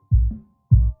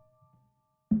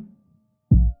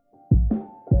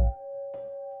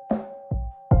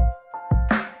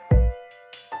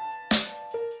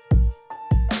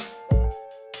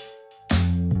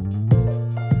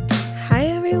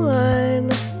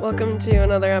welcome to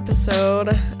another episode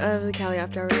of the Callie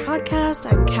After Hours podcast.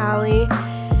 I'm Callie,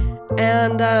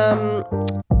 and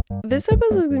this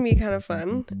episode is going to be kind of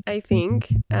fun, I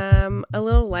think. A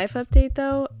little life update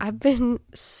though. I've been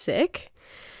sick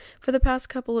for the past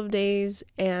couple of days,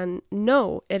 and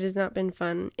no, it has not been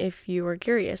fun if you are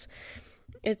curious.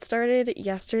 It started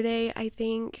yesterday, I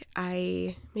think.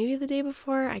 Maybe the day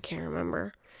before, I can't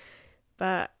remember.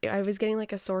 But I was getting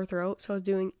like a sore throat, so I was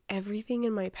doing everything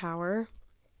in my power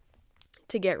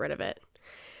to get rid of it.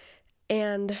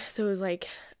 And so it was like,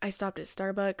 I stopped at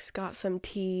Starbucks, got some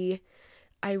tea.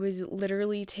 I was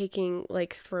literally taking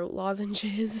like throat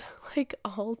lozenges like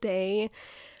all day.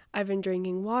 I've been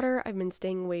drinking water. I've been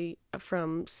staying away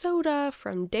from soda,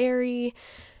 from dairy,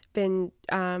 been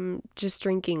just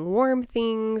drinking warm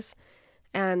things.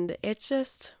 And it's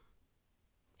just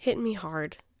hitting me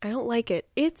hard. I don't like it.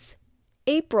 It's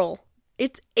April,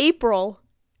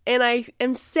 and I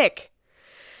am sick.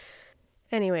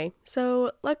 Anyway, so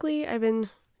luckily I've been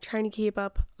trying to keep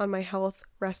up on my health,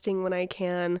 resting when I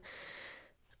can,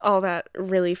 all that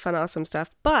really fun, awesome stuff.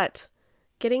 But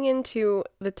getting into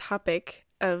the topic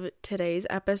of today's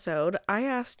episode, I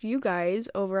asked you guys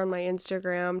over on my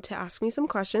Instagram to ask me some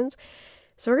questions.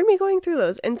 So we're going to be going through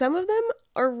those, and some of them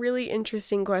are really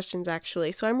interesting questions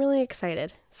actually. So I'm really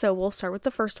excited. So we'll start with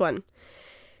the first one.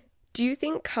 Do you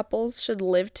think couples should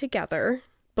live together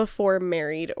before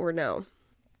married or no?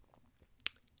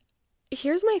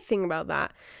 Here's my thing about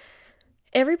that.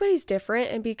 Everybody's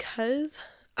different, and because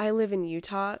I live in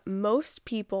Utah, most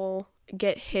people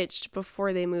get hitched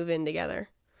before they move in together,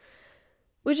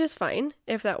 which is fine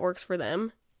if that works for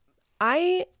them.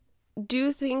 I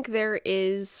do think there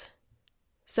is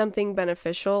something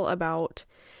beneficial about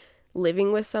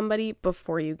living with somebody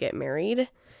before you get married.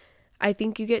 I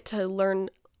think you get to learn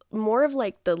more of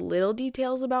like the little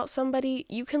details about somebody.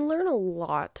 You can learn a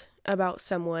lot about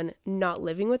someone not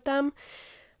living with them,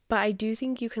 but I do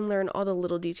think you can learn all the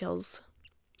little details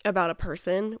about a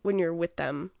person when you're with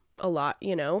them a lot,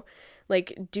 you know?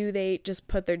 Like, do they just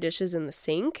put their dishes in the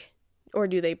sink, or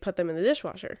do they put them in the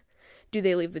dishwasher? Do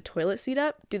they leave the toilet seat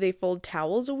up? Do they fold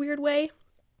towels a weird way?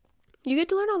 You get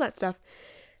to learn all that stuff.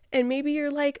 And maybe you're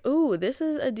like, ooh, this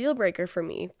is a deal breaker for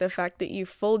me. The fact that you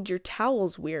fold your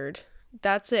towels weird.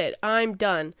 That's it. I'm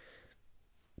done.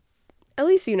 At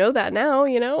least you know that now,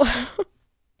 you know?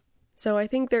 So I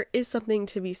think there is something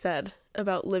to be said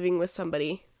about living with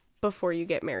somebody before you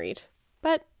get married.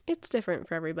 But it's different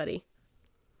for everybody.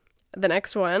 The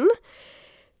next one.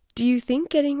 Do you think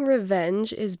getting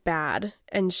revenge is bad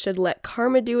and should let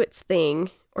karma do its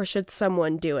thing, or should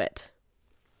someone do it?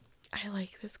 I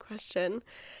like this question.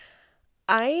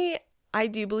 I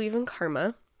do believe in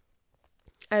karma.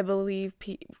 I believe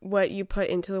what you put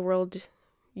into the world,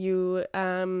 you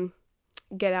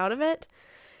get out of it.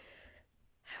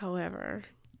 However,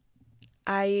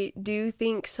 I do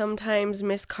think sometimes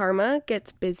Miss Karma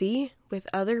gets busy with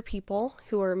other people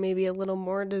who are maybe a little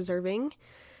more deserving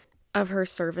of her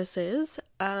services.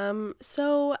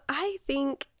 So I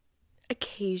think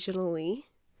occasionally,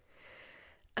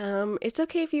 it's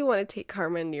okay if you want to take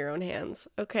karma into your own hands,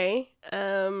 okay?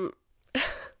 I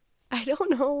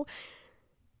don't know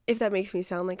if that makes me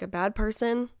sound like a bad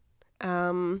person.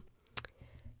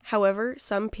 However,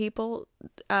 some people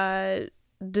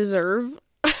deserve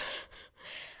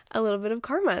a little bit of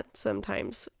karma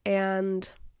sometimes. And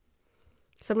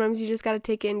sometimes you just got to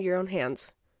take it into your own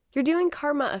hands. You're doing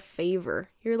karma a favor.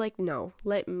 You're like, no,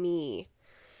 let me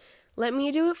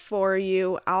do it for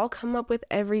you. I'll come up with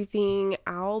everything.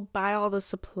 I'll buy all the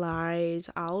supplies.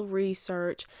 I'll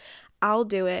research. I'll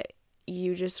do it.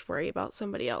 You just worry about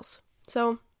somebody else.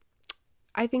 So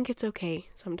I think it's okay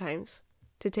sometimes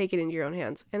to take it into your own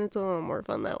hands, and it's a little more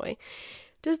fun that way.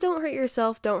 Just don't hurt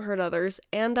yourself, don't hurt others,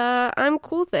 and I'm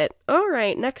cool with it. All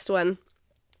right, next one.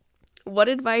 What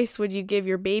advice would you give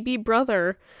your baby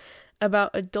brother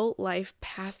about adult life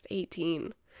past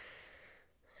 18?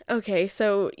 Okay,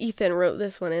 so Ethan wrote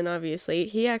this one in, obviously.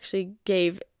 He actually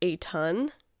gave a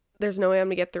ton. There's no way I'm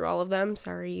going to get through all of them.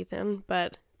 Sorry, Ethan,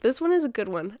 but this one is a good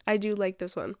one. I do like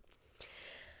this one.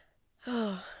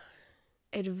 Oh,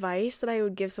 advice that I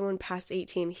would give someone past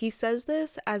 18. He says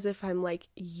this as if I'm like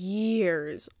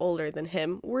years older than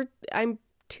him. I'm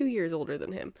 2 years older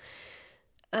than him.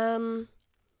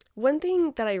 One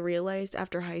thing that I realized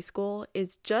after high school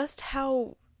is just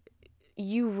how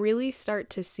you really start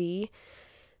to see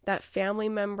that family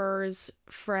members,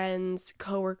 friends,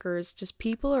 coworkers, just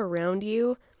people around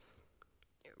you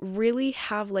really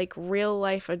have like real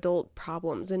life adult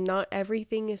problems, and not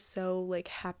everything is so like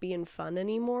happy and fun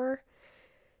anymore.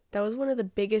 That was one of the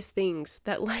biggest things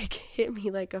that like hit me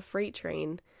like a freight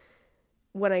train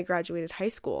when I graduated high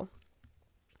school.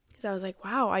 So I was like,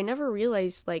 wow, I never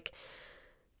realized like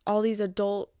all these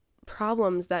adult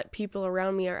problems that people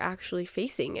around me are actually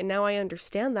facing. And now I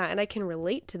understand that and I can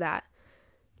relate to that.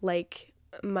 Like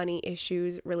money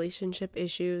issues, relationship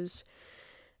issues,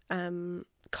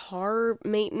 car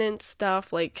maintenance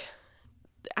stuff. Like,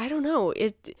 I don't know.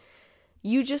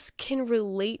 You just can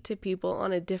relate to people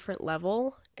on a different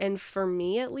level. And for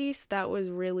me, at least, that was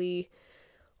really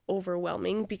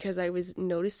overwhelming because I was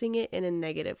noticing it in a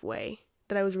negative way,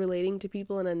 that I was relating to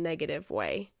people in a negative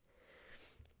way.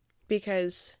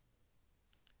 Because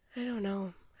I don't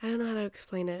know how to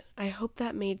explain it. I hope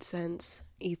that made sense,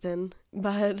 Ethan.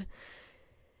 But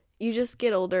you just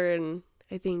get older and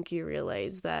I think you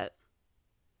realize that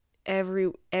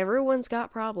everyone's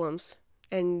got problems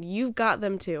and you've got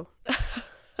them too.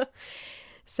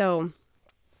 So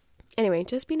anyway,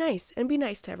 just be nice and be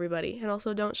nice to everybody, and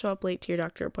also don't show up late to your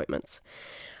doctor appointments.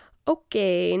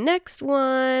 Okay, next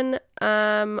one.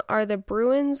 Are the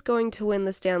Bruins going to win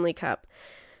the Stanley Cup?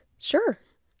 Sure.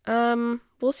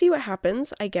 We'll see what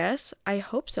happens, I guess. I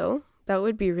hope so. That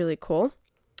would be really cool.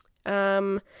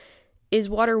 Is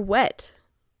water wet?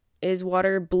 Is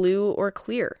water blue or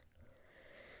clear?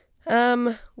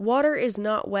 Water is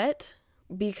not wet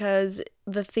because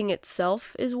the thing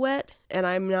itself is wet, and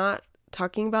I'm not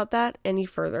talking about that any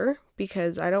further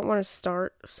because I don't want to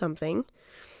start something.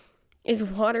 Is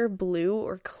water blue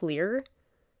or clear?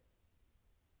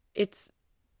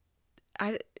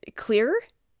 Clear?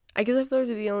 I guess if those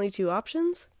are the only two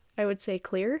options, I would say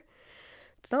clear.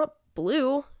 It's not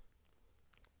blue.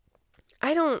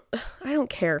 I don't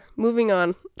care. Moving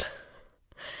on.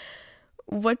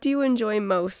 What do you enjoy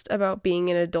most about being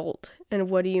an adult, and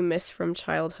what do you miss from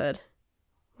childhood?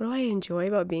 What do I enjoy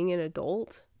about being an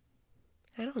adult?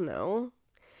 I don't know.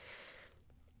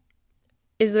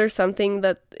 Is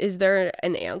there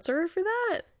an answer for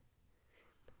that?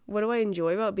 What do I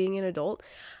enjoy about being an adult?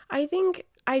 I think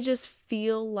I just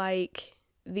feel like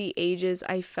the ages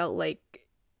I felt like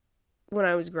when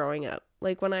I was growing up.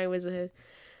 Like when I was a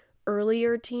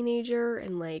earlier teenager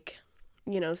and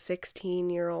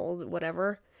 16-year-old,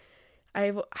 whatever.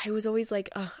 I was always like,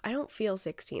 I don't feel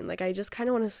 16. Like I just kind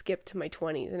of want to skip to my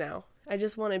 20s now. I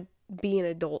just want to be an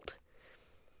adult.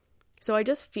 So I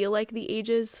just feel like the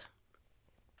ages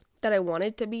that I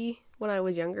wanted to be when I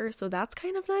was younger. So that's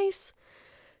kind of nice.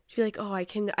 To be like, oh, I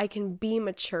can be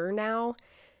mature now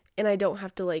and I don't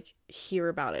have to hear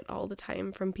about it all the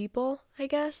time from people, I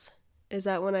guess. Is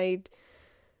that when I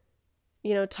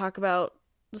talk about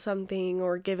something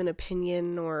or give an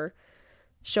opinion or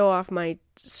show off my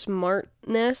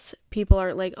smartness, people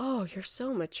aren't like, oh, you're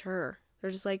so mature. They're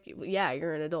just like, yeah,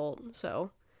 you're an adult. So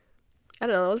I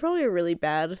don't know, that was probably really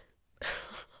bad.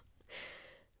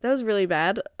 That was really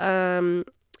bad.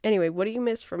 Anyway, what do you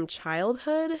miss from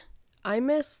childhood? I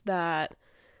miss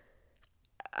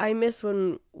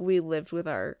when we lived with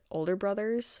our older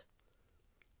brothers.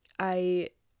 I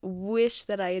wish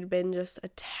that I had been just a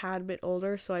tad bit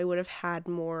older so I would have had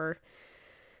more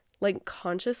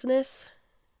consciousness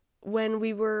when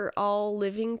we were all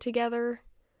living together.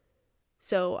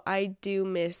 So I do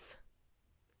miss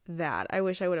that. I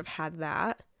wish I would have had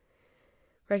that.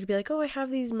 Where I could be like, oh, I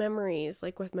have these memories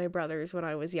with my brothers when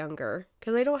I was younger.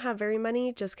 Because I don't have very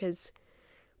many, just because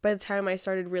by the time I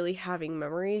started really having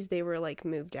memories, they were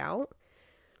moved out.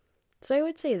 So I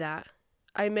would say that.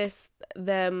 I miss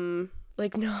them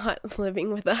not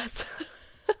living with us.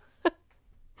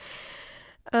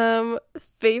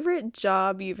 Favorite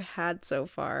job you've had so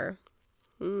far?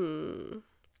 I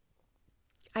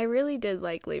really did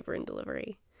like labor and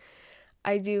delivery.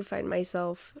 I do find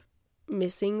myself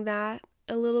missing that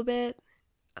a little bit.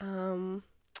 I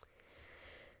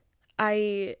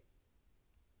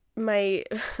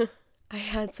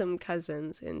had some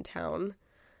cousins in town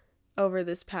over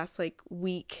this past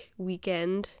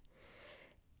weekend,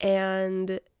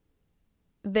 and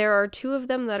there are two of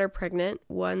them that are pregnant.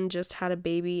 One just had a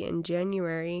baby in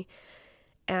January,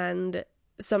 and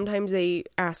sometimes they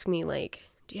ask me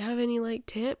do you have any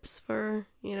tips for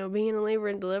being in labor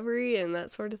and delivery and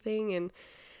that sort of thing. And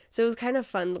so it was kind of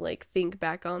fun to think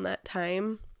back on that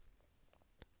time,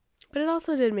 but it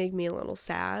also did make me a little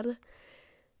sad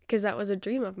because that was a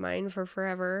dream of mine for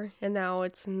forever, and now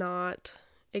it's not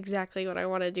exactly what I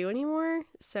want to do anymore.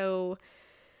 So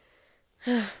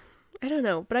I don't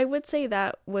know, but I would say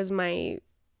that was my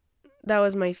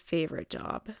favorite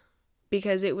job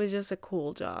because it was just a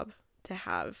cool job to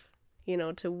have,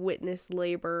 to witness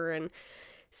labor and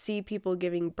see people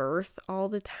giving birth all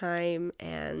the time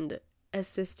and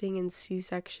assisting in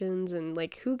C-sections, and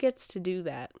who gets to do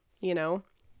that,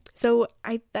 So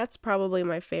that's probably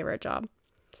my favorite job.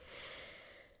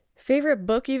 Favorite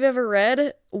book you've ever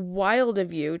read? Wild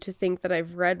of you to think that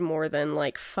I've read more than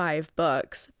like 5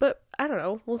 books, but I don't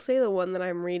know. We'll say the one that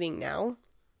I'm reading now.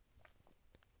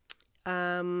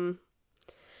 Either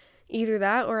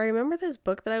that or I remember this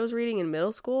book that I was reading in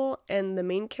middle school and the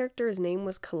main character's name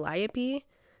was Calliope,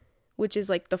 which is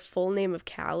like the full name of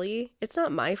Callie. It's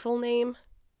not my full name,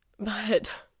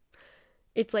 but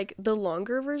it's like the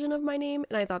longer version of my name,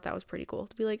 and I thought that was pretty cool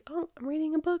to be like, oh, I'm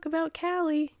reading a book about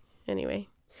Callie. Anyway.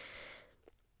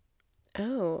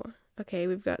 Oh, okay,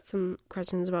 we've got some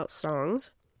questions about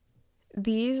songs.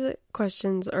 These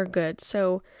questions are good.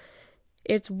 So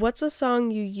it's what's a song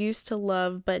you used to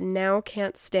love but now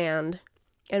can't stand?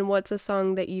 And what's a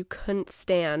song that you couldn't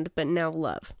stand but now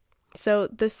love? So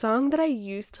the song that I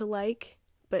used to like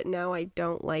but now I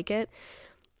don't like it,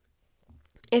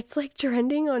 it's like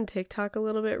trending on TikTok a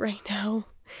little bit right now.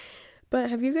 But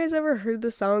have you guys ever heard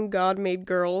the song God Made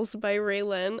Girls by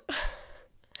Raylan?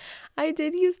 I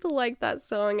did used to like that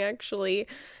song, actually.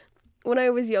 When I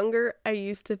was younger, I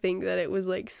used to think that it was,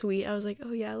 like, sweet. I was like,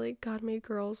 oh, yeah, like, God made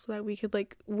girls so that we could,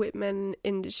 like, whip men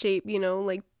into shape, you know?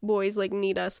 Like, boys, like,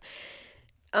 need us.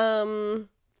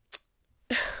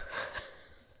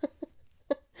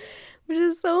 Which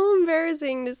is so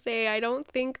embarrassing to say. I don't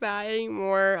think that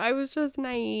anymore. I was just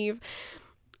naive.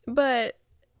 But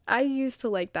I used to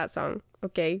like that song,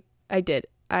 okay? I did.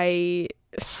 I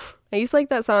used to like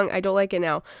that song. I don't like it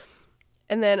now.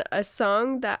 And then a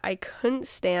song that I couldn't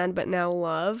stand but now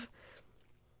love,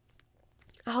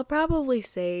 I'll probably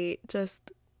say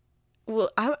just, well,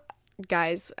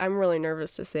 guys, I'm really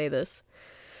nervous to say this.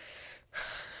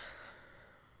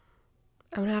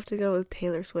 I'm gonna have to go with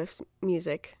Taylor Swift's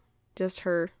music, just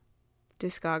her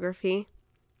discography.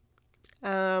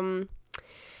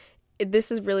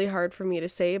 This is really hard for me to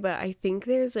say, but I think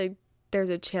there's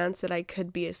a chance that I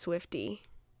could be a Swiftie.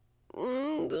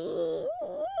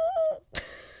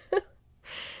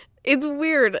 It's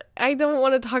weird. I don't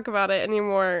want to talk about it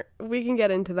anymore. We can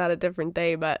get into that a different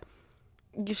day, but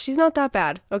she's not that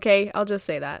bad, okay? I'll just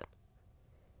say that.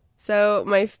 So,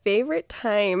 my favorite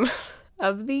time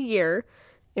of the year,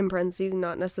 in parentheses,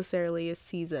 not necessarily a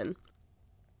season.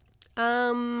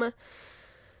 My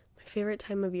favorite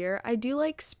time of year, I do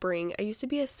like spring. I used to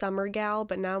be a summer gal,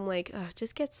 but now I'm like, it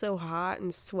just gets so hot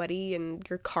and sweaty and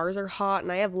your cars are hot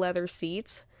and I have leather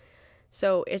seats.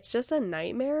 So it's just a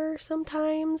nightmare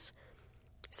sometimes.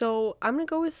 So I'm going to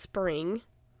go with spring.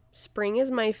 Spring is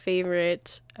my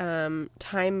favorite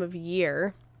time of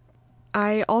year.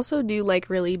 I also do like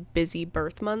really busy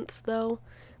birth months though.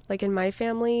 Like in my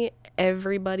family,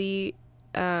 everybody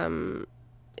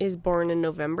is born in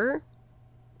November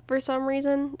for some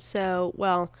reason. So,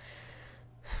 well,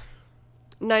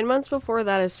 9 months before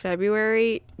that is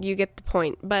February. You get the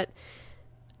point. But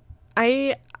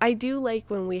I do like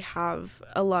when we have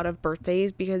a lot of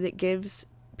birthdays because it gives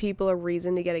people a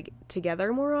reason to get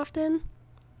together more often.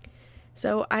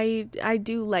 So I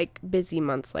do like busy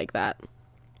months like that.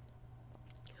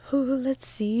 Oh, let's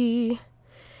see.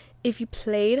 If you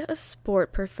played a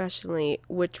sport professionally,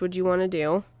 which would you want to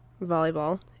do?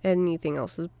 Volleyball. Anything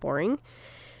else is boring.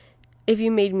 If you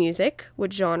made music,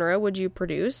 what genre would you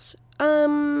produce? I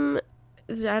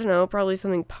don't know, probably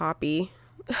something poppy.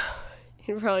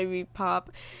 It'd probably be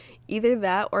pop. Either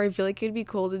that or I feel like it'd be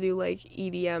cool to do like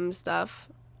EDM stuff.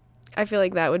 I feel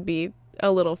like that would be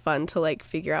a little fun to like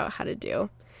figure out how to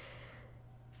do.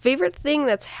 Favorite thing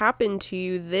that's happened to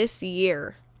you this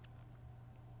year?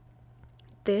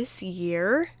 This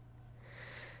year?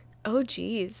 Oh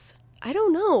geez. I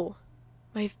don't know.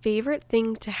 My favorite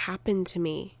thing to happen to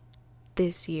me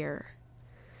this year.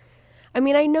 I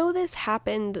mean, I know this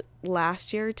happened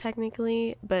last year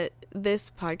technically, but this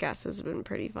podcast has been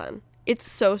pretty fun. It's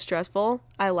so stressful.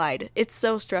 I lied. It's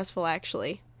so stressful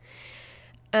actually.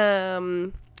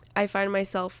 I find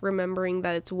myself remembering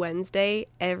that it's Wednesday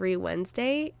every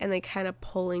Wednesday and then kind of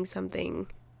pulling something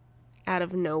out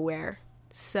of nowhere.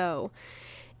 So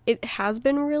it has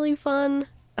been really fun,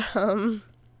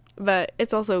 but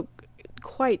it's also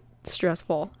quite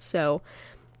stressful. So,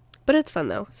 but it's fun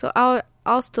though. So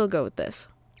I'll still go with this.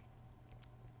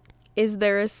 Is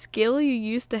there a skill you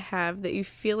used to have that you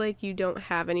feel like you don't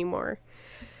have anymore?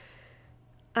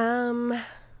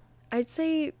 I'd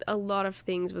say a lot of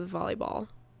things with volleyball.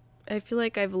 I feel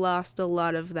like I've lost a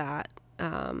lot of that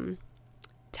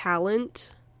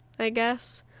talent, I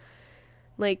guess.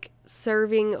 Like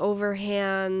serving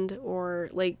overhand or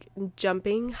like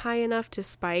jumping high enough to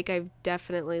spike. I've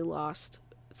definitely lost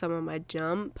some of my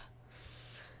jump.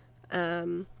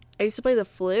 I used to play the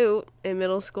flute in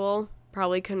middle school.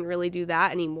 Probably couldn't really do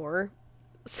that anymore.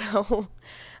 So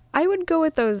I would go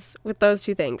with those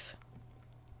two things.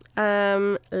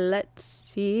 Let's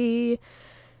see.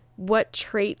 What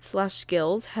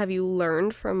traits/skills have you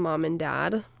learned from mom and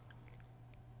dad?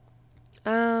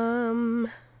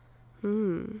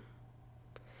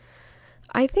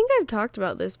 I think I've talked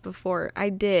about this before. I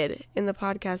did in the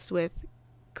podcast with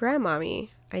Grandmommy,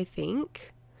 I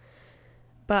think.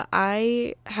 But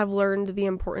I have learned the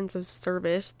importance of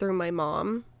service through my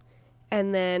mom.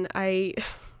 And then I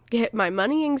get my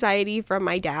money anxiety from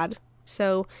my dad.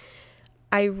 So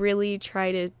I really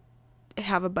try to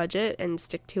have a budget and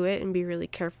stick to it and be really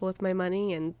careful with my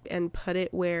money and put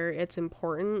it where it's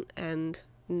important and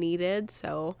needed.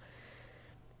 So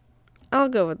I'll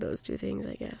go with those two things,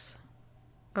 I guess.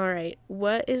 All right.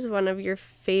 What is one of your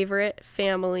favorite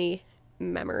family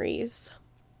memories?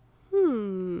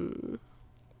 I'm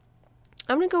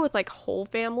going to go with like whole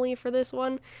family for this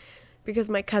one because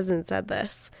my cousin said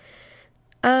this.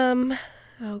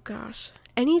 Oh gosh.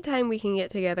 Anytime we can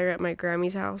get together at my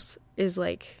Grammy's house is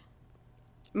like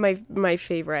my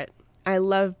favorite. I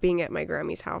love being at my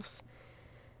Grammy's house.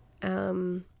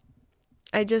 I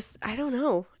don't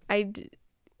know.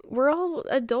 We're all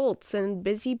adults and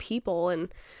busy people,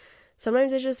 and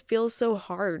sometimes it just feels so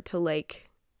hard to like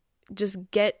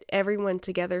just get everyone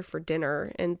together for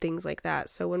dinner and things like that.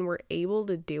 So when we're able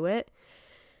to do it,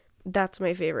 that's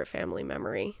my favorite family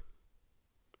memory.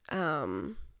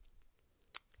 But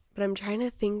I'm trying to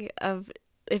think of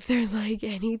if there's like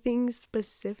anything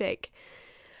specific.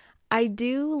 I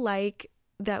do like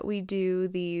that we do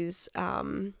these,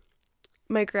 my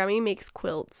Grammy makes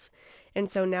quilts. And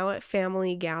so now at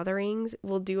family gatherings,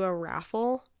 we'll do a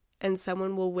raffle and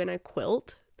someone will win a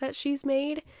quilt that she's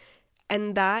made.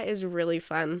 And that is really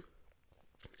fun.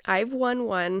 I've won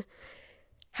one.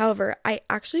 However, I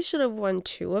actually should have won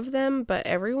 2 of them, but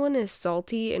everyone is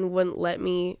salty and wouldn't let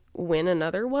me win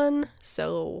another one.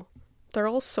 So they're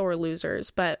all sore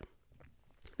losers, but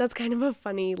that's kind of a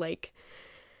funny, like,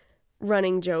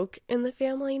 running joke in the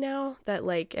family now that,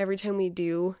 like, every time we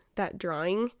do that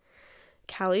drawing,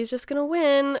 Callie's just gonna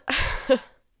win.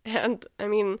 And, I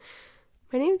mean,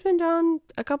 my name's been drawn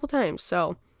a couple times,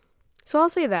 so I'll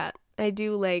say that. I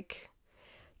do like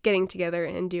getting together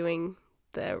and doing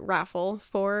the raffle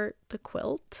for the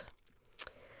quilt.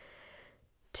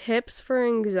 Tips for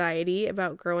anxiety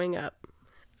about growing up.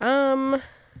 I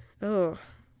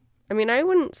mean, I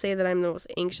wouldn't say that I'm the most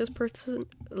anxious person.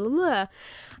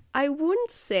 I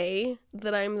wouldn't say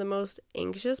that I'm the most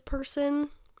anxious person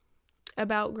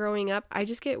about growing up. I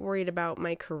just get worried about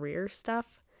my career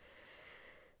stuff.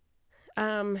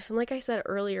 And like I said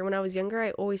earlier, when I was younger,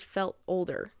 I always felt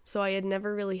older. So I had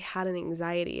never really had an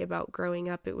anxiety about growing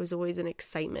up. It was always an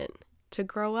excitement to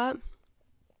grow up.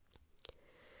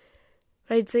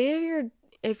 But I'd say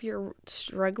if you're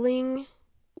struggling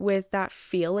with that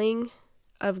feeling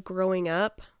of growing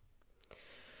up,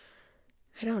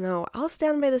 I don't know. I'll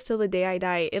stand by this till the day I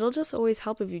die. It'll just always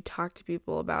help if you talk to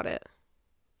people about it.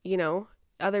 You know,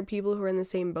 other people who are in the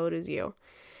same boat as you.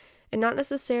 And not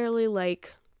necessarily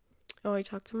like, oh, I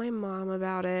talked to my mom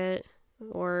about it,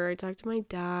 or I talked to my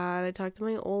dad, I talked to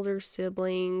my older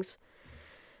siblings.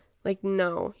 Like,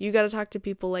 no, you got to talk to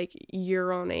people like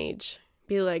your own age.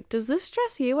 Be like, does this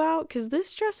stress you out? Because this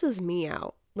stresses me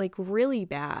out, like, really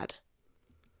bad.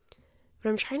 But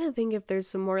I'm trying to think if there's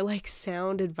some more, like,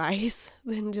 sound advice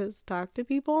than just talk to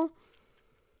people.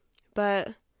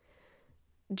 But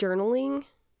journaling,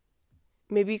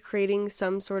 maybe creating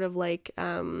some sort of, like,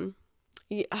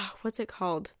 what's it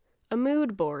called? A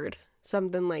mood board,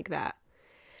 something like that.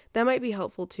 That might be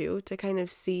helpful too, to kind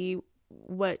of see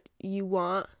what you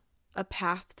want a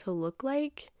path to look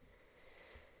like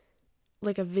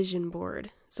a vision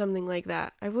board, something like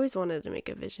that. I've always wanted to make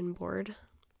a vision board,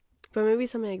 but maybe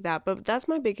something like that. But that's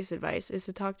my biggest advice, is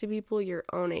to talk to people your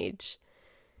own age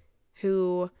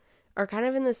who are kind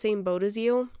of in the same boat as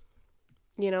you,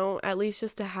 you know, at least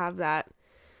just to have that,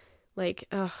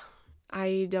 like,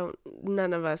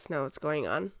 none of us know what's going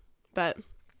on. But,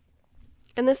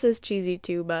 and this is cheesy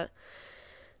too, but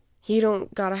you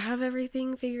don't gotta have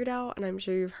everything figured out. And I'm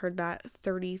sure you've heard that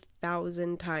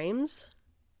 30,000 times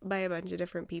by a bunch of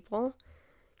different people.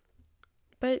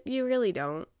 But you really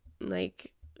don't.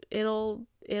 Like, it'll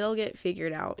get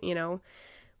figured out, you know.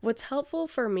 What's helpful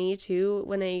for me too,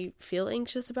 when I feel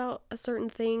anxious about a certain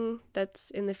thing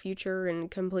that's in the future and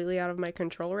completely out of my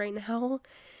control right now,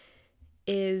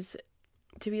 is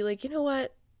to be like, you know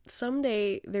what?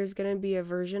 Someday there's going to be a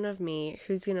version of me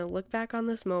who's going to look back on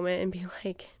this moment and be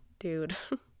like, dude,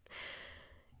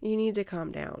 you need to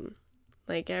calm down.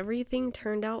 Like, everything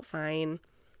turned out fine.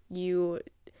 You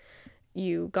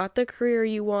got the career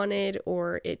you wanted,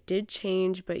 or it did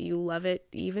change, but you love it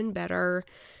even better.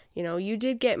 You know, you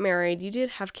did get married, you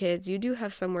did have kids, you do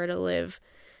have somewhere to live.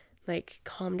 Like,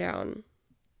 calm down.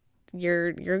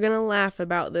 You're gonna laugh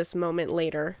about this moment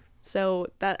later. So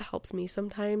that helps me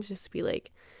sometimes, just to be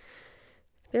like,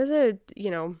 there's a,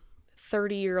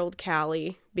 30-year-old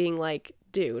Callie being like,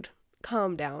 dude,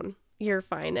 calm down. You're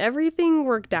fine. Everything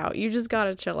worked out. You just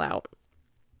gotta chill out.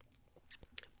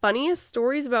 Funniest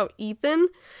stories about Ethan?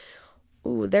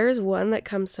 Ooh, there's one that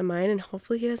comes to mind, and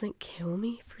hopefully he doesn't kill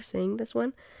me for saying this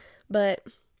one. But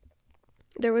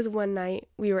there was one night,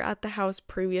 we were at the house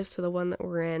previous to the one that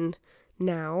we're in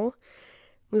now.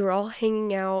 We were all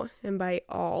hanging out, and by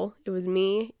all, it was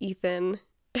me, Ethan,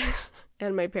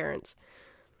 and my parents.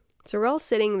 So we're all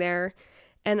sitting there,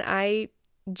 and I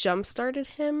jump-started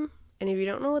him, and if you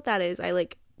don't know what that is, I,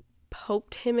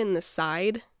 poked him in the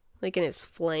side, in his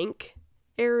flank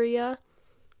area.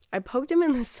 I poked him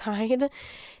in the side,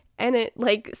 and it,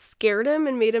 scared him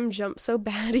and made him jump so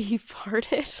bad he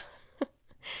farted.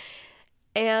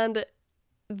 And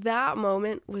that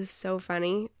moment was so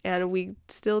funny, and we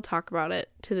still talk about it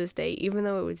to this day, even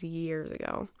though it was years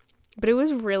ago. But it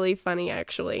was really funny,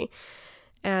 actually.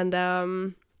 And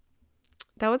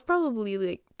that was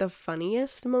probably, the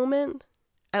funniest moment,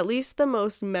 at least the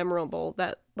most memorable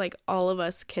that, all of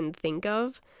us can think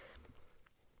of.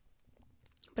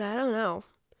 But I don't know.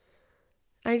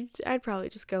 I'd probably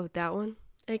just go with that one,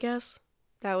 I guess.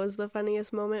 That was the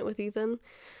funniest moment with Ethan.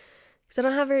 Because I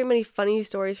don't have very many funny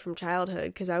stories from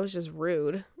childhood, because I was just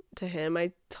rude to him.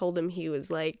 I told him he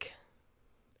was I'm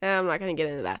not going to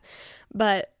get into that.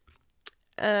 But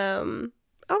I'll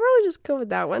probably just go with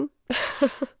that one.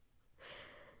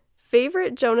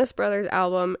 Favorite Jonas Brothers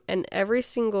album and every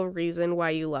single reason why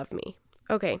you love me.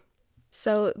 Okay,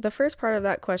 so the first part of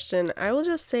that question, I will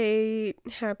just say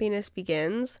Happiness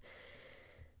Begins.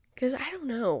 Because I don't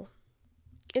know.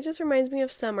 It just reminds me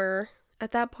of summer.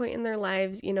 At that point in their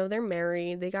lives, they're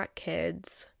married, they got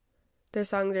kids. Their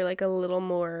songs are a little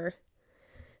more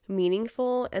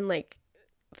meaningful and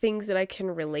things that I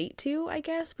can relate to, I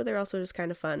guess, but they're also just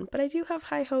kind of fun. But I do have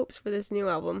high hopes for this new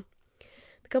album.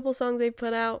 The couple songs they've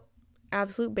put out,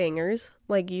 absolute bangers,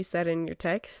 like you said in your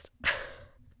text.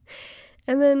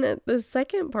 And then the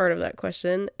second part of that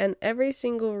question, and every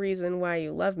single reason why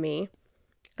you love me.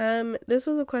 This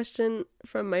was a question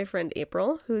from my friend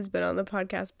April, who's been on the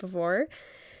podcast before.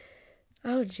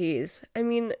 Oh, geez. I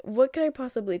mean, what could I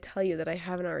possibly tell you that I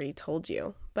haven't already told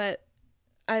you? But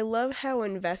I love how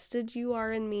invested you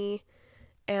are in me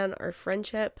and our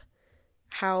friendship,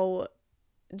 how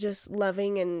just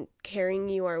loving and caring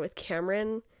you are with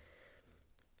Cameron,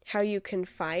 how you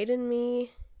confide in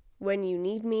me when you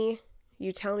need me,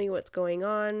 you tell me what's going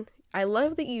on. I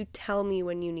love that you tell me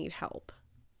when you need help.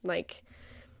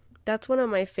 That's one of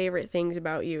my favorite things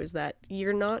about you, is that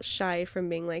you're not shy from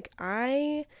being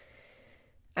I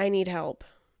need help.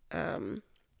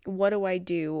 What do I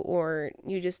do? Or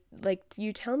you just,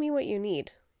 you tell me what you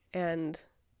need. And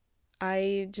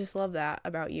I just love that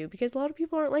about you, because a lot of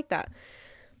people aren't like that.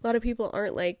 A lot of people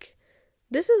aren't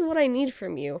this is what I need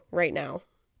from you right now,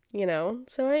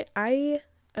 So I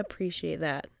appreciate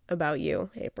that about you,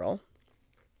 April.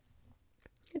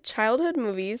 Childhood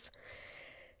movies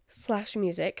 /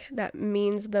 music that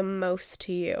means the most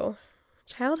to you.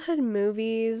 Childhood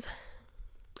movies,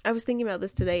 I was thinking about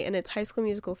this today, and it's High School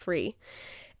Musical 3.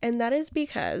 And that is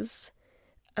because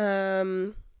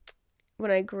when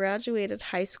I graduated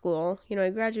high school, I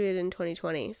graduated in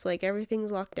 2020. So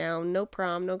everything's locked down, no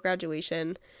prom, no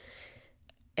graduation.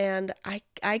 And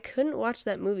I couldn't watch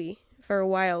that movie for a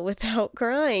while without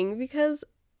crying, because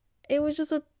it was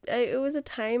just it was a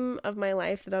time of my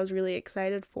life that I was really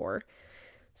excited for.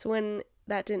 So when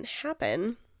that didn't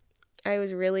happen, I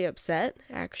was really upset,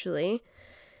 actually.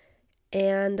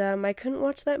 And I couldn't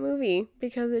watch that movie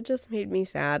because it just made me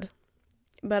sad.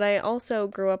 But I also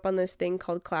grew up on this thing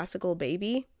called Classical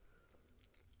Baby.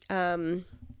 My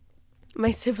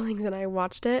siblings and I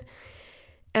watched it.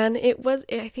 And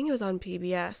I think it was on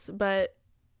PBS, but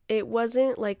it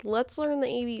wasn't let's learn the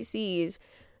ABCs.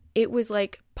 It was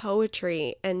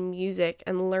poetry and music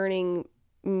and learning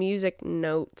music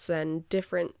notes and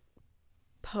different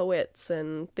poets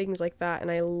and things like that, and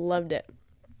I loved it.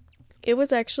 It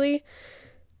was actually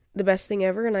the best thing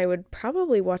ever, and I would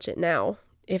probably watch it now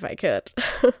if I could.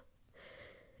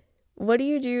 What do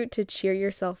you do to cheer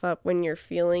yourself up when you're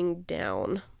feeling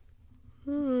down?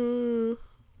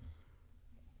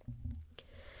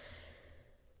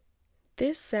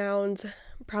 This sounds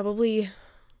probably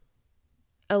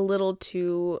a little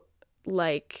too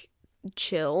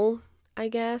chill, I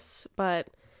guess, but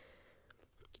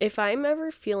if I'm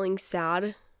ever feeling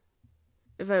sad,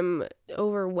 if I'm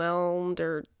overwhelmed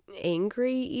or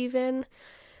angry even,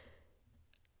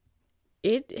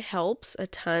 it helps a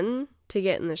ton to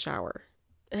get in the shower.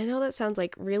 And I know that sounds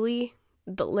like really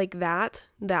like that.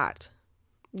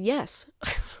 Yes.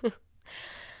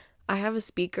 I have a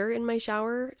speaker in my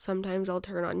shower. Sometimes I'll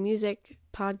turn on music,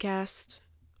 podcast.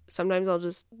 Sometimes I'll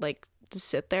just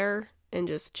sit there and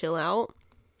just chill out.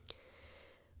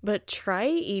 But try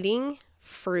eating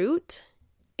fruit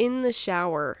in the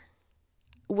shower.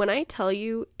 When I tell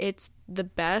you it's the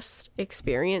best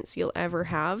experience you'll ever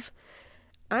have,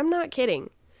 I'm not kidding.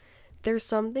 There's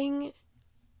something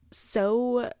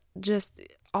so just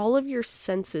all of your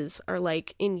senses are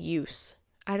like in use.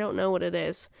 I don't know what it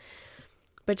is.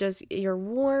 But just you're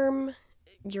warm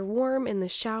in the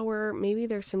shower. Maybe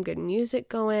there's some good music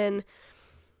going.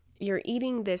 You're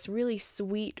eating this really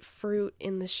sweet fruit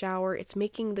in the shower. It's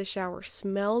making the shower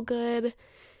smell good.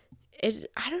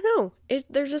 I don't know.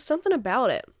 There's just something about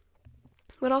it.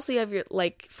 But also you have your,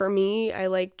 for me, I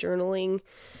like journaling.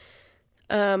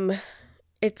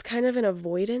 It's kind of an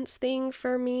avoidance thing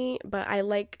for me, but I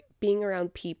like being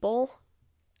around people.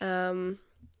 If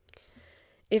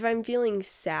I'm feeling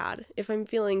sad,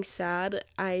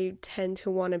 I tend to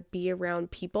want to be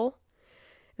around people.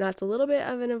 And that's a little bit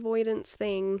of an avoidance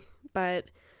thing,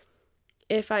 but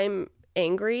if I'm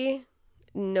angry,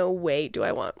 no way do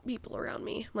I want people around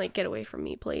me. Get away from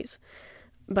me, please.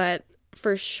 But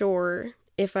for sure,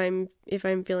 if I'm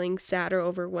feeling sad or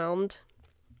overwhelmed,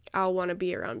 I'll want to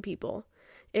be around people.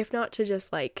 If not to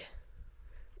just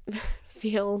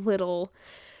feel a little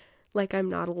like I'm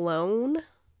not alone,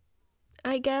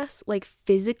 I guess.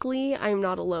 Physically, I'm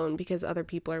not alone because other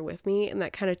people are with me, and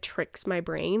that kind of tricks my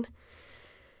brain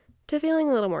to feeling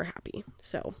a little more happy.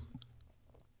 So,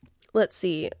 let's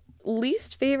see.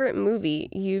 Least favorite movie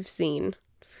you've seen?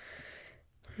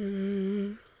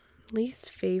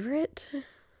 Least favorite?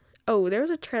 Oh, there was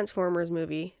a Transformers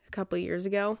movie a couple years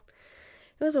ago.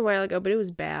 It was a while ago, but it was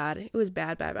bad. It was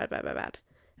bad. I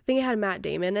think it had Matt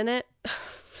Damon in it.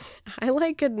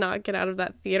 I could not get out of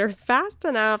that theater fast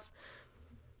enough.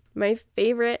 My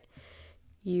favorite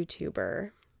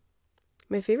YouTuber,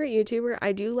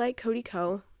 I do like Cody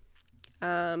Ko.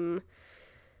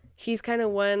 He's kind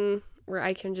of one where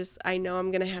I know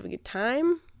I'm going to have a good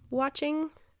time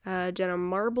watching. Jenna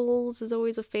Marbles is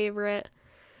always a favorite.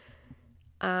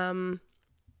 Y'all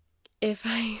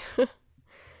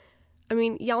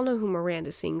know who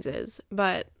Miranda Sings is,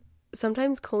 but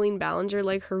sometimes Colleen Ballinger,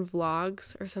 her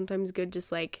vlogs are sometimes good,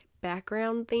 just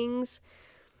background things.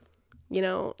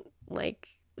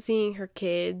 Seeing her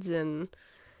kids, and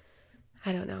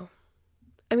I don't know.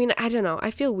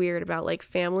 I feel weird about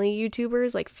family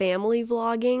YouTubers, family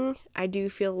vlogging. I do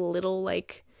feel a little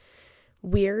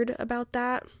weird about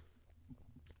that.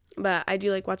 But I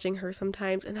do like watching her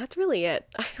sometimes, and that's really it.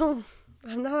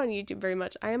 I'm not on YouTube very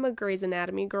much. I am a Grey's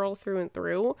Anatomy girl through and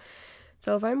through.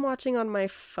 So if I'm watching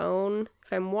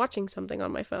something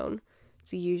on my phone,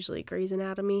 it's usually Grey's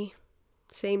Anatomy.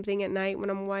 Same thing at night when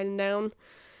I'm winding down.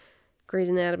 Grey's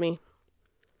Anatomy.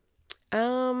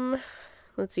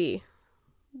 Let's see.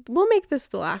 We'll make this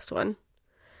the last one.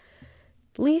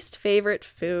 Least favorite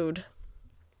food.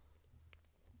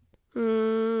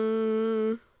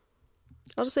 I'll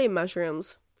just say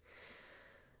mushrooms.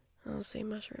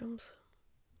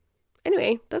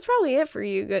 Anyway, that's probably it for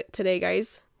you today,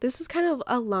 guys. This is kind of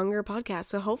a longer podcast,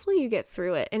 so hopefully you get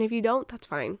through it. And if you don't, that's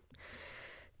fine.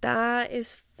 That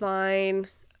is fine.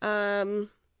 I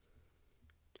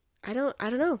don't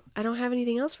know. I don't have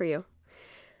anything else for you.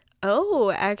 Oh,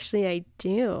 actually I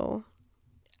do.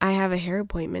 I have a hair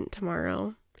appointment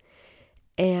tomorrow.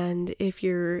 And if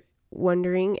you're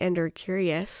wondering and are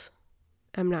curious,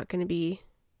 I'm not going to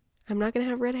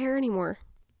have red hair anymore.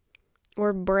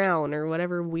 Or brown, or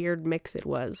whatever weird mix it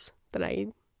was that I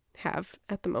have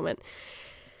at the moment.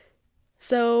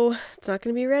 So, it's not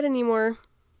going to be red anymore.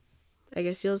 I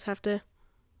guess you'll just have to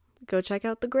go check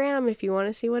out the gram if you want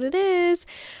to see what it is.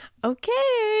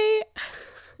 Okay.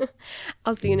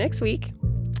 I'll see you next week.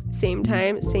 Same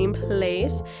time, same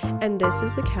place. And this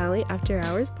is the Callie After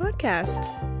Hours podcast.